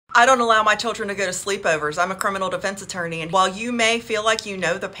I don't allow my children to go to sleepovers. I'm a criminal defense attorney, and while you may feel like you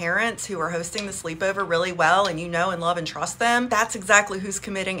know the parents who are hosting the sleepover really well and you know and love and trust them, that's exactly who's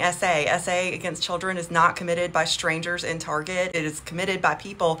committing SA. SA against children is not committed by strangers in Target. It is committed by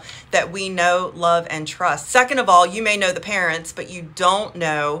people that we know, love, and trust. Second of all, you may know the parents, but you don't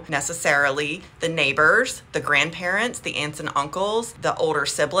know necessarily the neighbors, the grandparents, the aunts and uncles, the older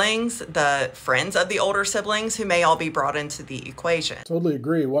siblings, the friends of the older siblings who may all be brought into the equation. Totally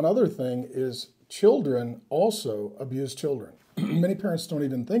agree. One other thing is children also abuse children. Many parents don't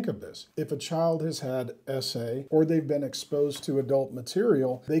even think of this. If a child has had SA or they've been exposed to adult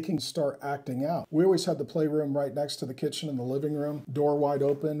material, they can start acting out. We always had the playroom right next to the kitchen and the living room, door wide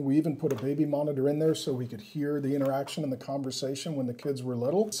open. We even put a baby monitor in there so we could hear the interaction and the conversation when the kids were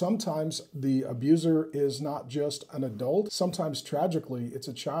little. Sometimes the abuser is not just an adult. Sometimes tragically, it's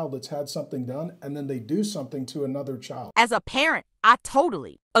a child that's had something done and then they do something to another child. As a parent, I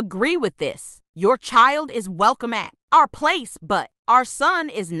totally agree with this. Your child is welcome at our place, but our son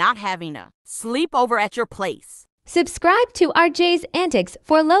is not having a sleepover at your place. Subscribe to RJ's Antics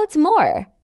for loads more.